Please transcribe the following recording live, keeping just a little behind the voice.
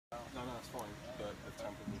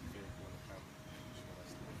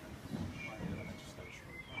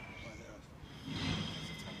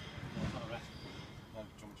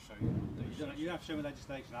You don't have to show me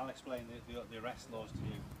legislation. I'll explain the arrest laws to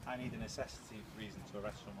you. I need a necessity reason to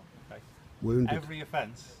arrest someone. Okay. Wounded. Every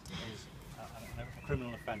offence is a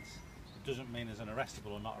criminal offence. It doesn't mean there's an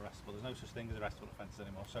arrestable or not arrestable. There's no such thing as arrestable offences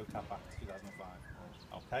anymore. So TAP Act 2005.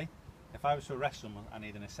 Okay. If I was to arrest someone, I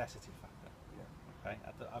need a necessity factor. Okay.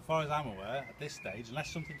 As far as I'm aware, at this stage, unless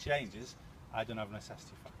something changes, I don't have a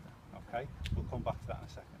necessity factor. Okay. We'll come back to that in a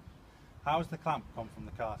second. How has the clamp come from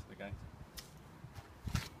the car to the gate?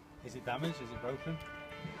 Is it damaged? Is it broken?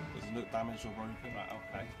 Does it look damaged or broken? Right,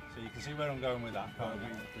 okay. So you can see where I'm going with that, can't you?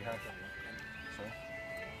 We had that. Sorry?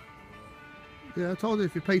 Yeah, I told you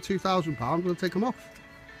if you pay £2,000, we'll take them off.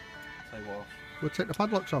 Take what off? We'll take the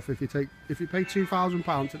padlocks off if you pay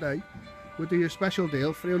 £2,000 today. We'll do you a special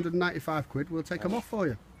deal, 395 quid. We'll take them off for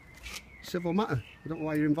you. Civil matter. I don't know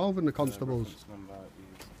why you're involving the constables.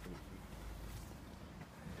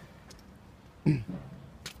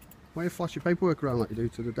 Why you flash your paperwork around like you do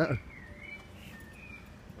to the debtor?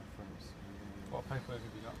 What paperwork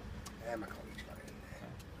have you got? My colleague's got it.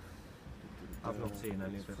 I've not seen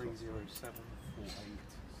any of it. 3074869.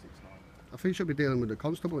 I think you should be dealing with the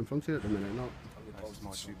constable in front of you at the minute, not. That's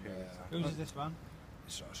my superior. Whose is this van?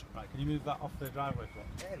 Right, can you move that off the driveway, please?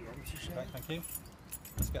 Okay, thank you.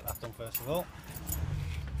 Let's get that done first of all.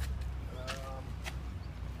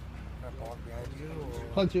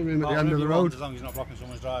 Plenty of room at the end of the road. As long as you're not blocking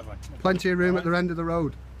someone's driveway. Plenty of room at the end of the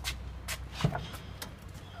road.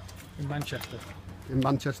 In Manchester. In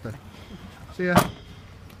Manchester. See ya.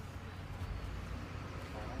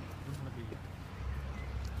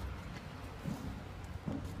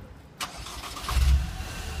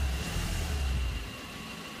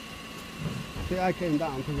 See, I came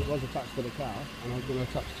down because it was attached to the car and I was going to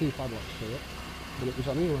attach 2 padlocks to it, and it was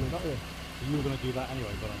on here when I got here. You were going to do that anyway,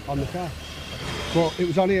 but on the car. But it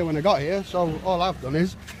was on here when I got here, so all I've done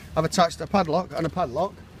is I've attached a padlock and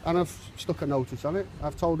I've stuck a notice on it.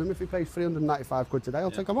 I've told him if he pays 395 quid today, I'll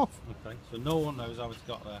take him off. Okay, so no one knows how it's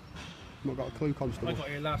got there. I've not got a clue, constable. I got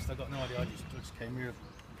here last, I got no idea, I just came here.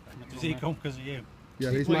 Does he come because of you? Yeah,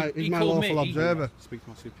 he's my lawful observer. Speak to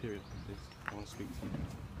my superior, please. I want to speak to you.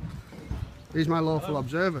 He's my lawful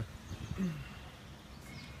observer.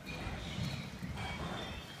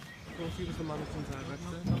 He was the managing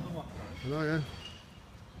director. I know, yeah.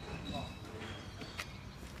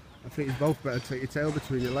 I think you both better take your tail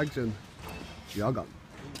between your legs and jog on.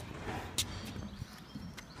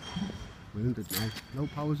 Wounded now. No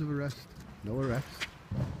powers of arrest. No arrest.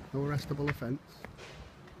 No arrestable offence.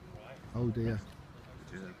 Oh dear.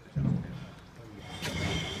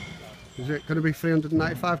 Is it going to be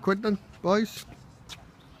 395 quid then, boys?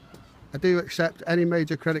 I do accept any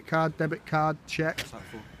major credit card, debit card, cheque. What's that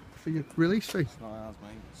for? For your release fee. It's not ours,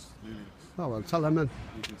 mate. It's Newlyns. Oh well, tell them then.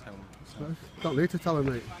 You can tell them. Don't need to tell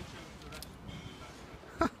them, mate.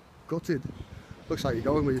 Gutted. Looks like you're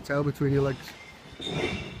going with your tail between your legs.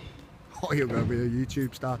 Oh, you're going to be a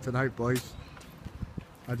YouTube star tonight, boys.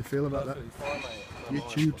 How do you feel about that? Fine, mate.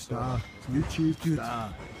 YouTube star. YouTube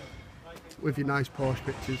star. With your nice Porsche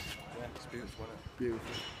pictures. Yeah, it's beautiful, isn't it?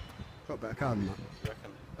 Beautiful. Got a better car than that. You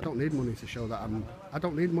reckon? I don't need money to show that I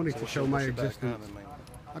don't need money to show my existence.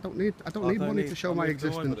 I don't need money to show my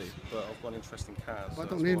existence. But I've got an interesting car. I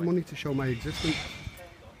don't need money to show my existence.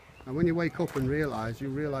 And when you wake up and you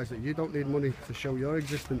realise that you don't need money to show your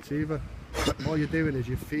existence either. All you're doing is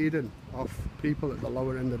you're feeding off people at the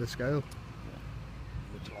lower end of the scale.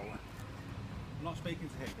 I'm not speaking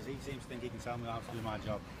to him because he seems to think he can tell me how to do my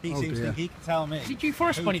job. He seems to think he can tell me. Is he due for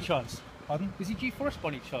us by any chance? Pardon? Is he due for us by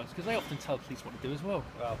any chance? Because they often tell police what to do as well.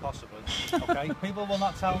 Well, possibly. Okay, people will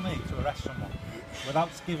not tell me to arrest someone without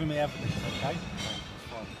giving me evidence, okay?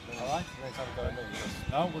 Alright?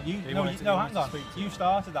 No, well no, hang on. You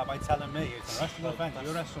started that by telling me it's an arrestable offence.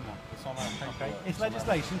 You arrest someone. It's on our okay. It's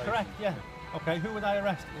legislation, correct? Yeah. Okay, who would I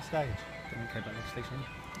arrest at this stage? Don't care about legislation.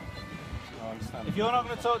 If you're not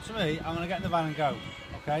going to talk to me, I'm going to get in the van and go.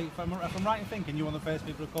 Okay? If I'm right in thinking you're one of the first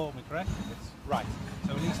people who called me, correct? Yes. Right.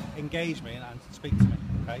 So at least engage me and speak to me.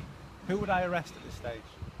 Okay? Who would I arrest at this stage?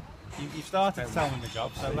 You've started to tell me the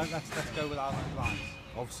job, so let's go with our lines.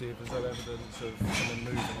 Obviously, if there's no evidence of someone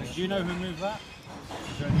moving. Do you know who moved that?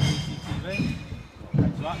 Is there any CCTV?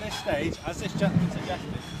 Okay. So at this stage, as this gentleman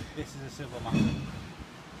suggested, this is a civil matter.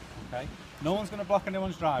 Okay? No one's going to block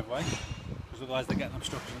anyone's driveway. Otherwise they're getting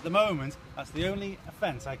obstruction. At the moment, that's the only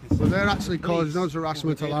offence I can see. Well, they're actually causing us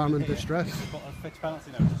harassment, alarm and distress. Put a fixed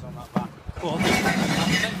penalty notice on that van. But, I'll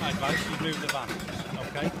take my advice, you've moved the van.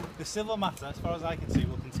 Okay? The civil matter, as far as I can see,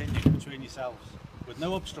 will continue between yourselves. With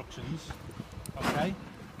no obstructions. Okay?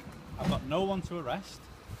 I've got no one to arrest.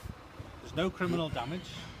 There's no criminal damage.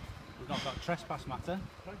 We've not got trespass matter.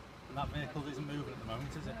 And that vehicle isn't moving at the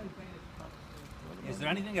moment, is it? Is there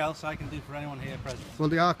anything else I can do for anyone here present? Well,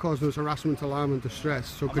 they are causing us harassment, alarm and distress,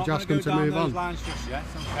 so I'm could you not ask going them to to go down move those on? lines just yet,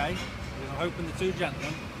 okay? Because I'm hoping the two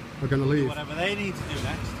gentlemen We're going to do leave. whatever they need to do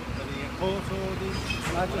next, whether you get court orders,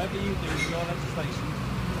 whatever you do with your legislation,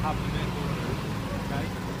 to have the vehicle removed, okay?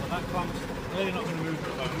 But that clamp's clearly not going to move at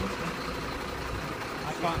the moment.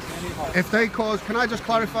 I can't see any of If they cause, can I just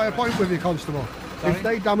clarify a point with you, Constable? Sorry? If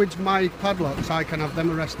they damage my padlocks, I can have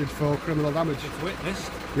them arrested for criminal damage. It's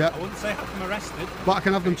witnessed. Yeah. I wouldn't say have them arrested. But I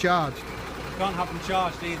can have them charged. You can't have them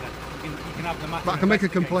charged either. You can have the matter But I can make a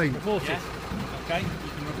investigated. complaint. Report it. Yes. Okay.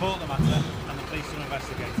 You can report the matter, and the police will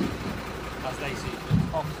investigate it as they see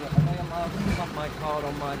fit. Officer, are they allowed to have my car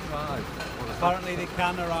on my drive? Apparently they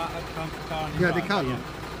can arrive at the car on your Yeah, they drive, can. yeah.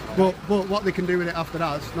 But what they can do with it after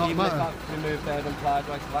that's not Even if matter. I've removed their implied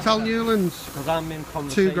right to Tell access? Newlyns. Because I'm in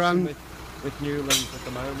conversation £2,000. with Newlyns at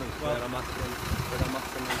the moment, where I'm asking them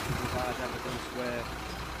to provide evidence where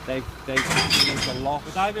they've used a loss.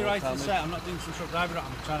 Would I be or right to damage. say, I'm not doing some sort of,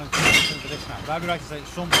 I'm trying to listen to this now. Would I be right to say at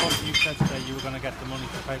some point you said today you were going to get the money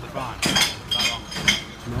to pay the fine? Is that wrong?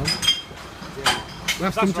 No. We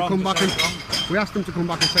asked them That's to wrong, come just back say and it's wrong. we asked them to come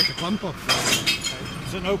back and take the clamp off.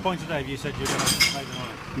 So at no point today have you said you were going to pay the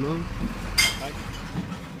money? No. Okay.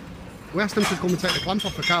 We asked them to come and take the clamp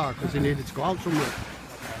off the car because he needed to go out somewhere.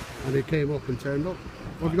 And he came up and turned up.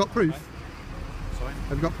 Well, have you got proof? Sorry?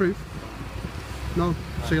 Have you got proof? No.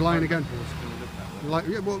 So you're lying again. Like,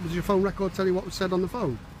 yeah, what was your phone record tell you what was said on the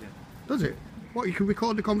phone? Yeah. Does it? What, you can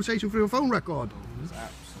record the conversation through a phone record? There's apps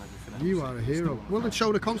and everything else. You are a hero. Well, then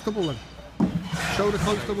show the constable then. Show the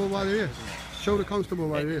constable while you're here. Show the constable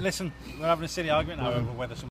while you're here. Listen, we're having a silly argument now over whether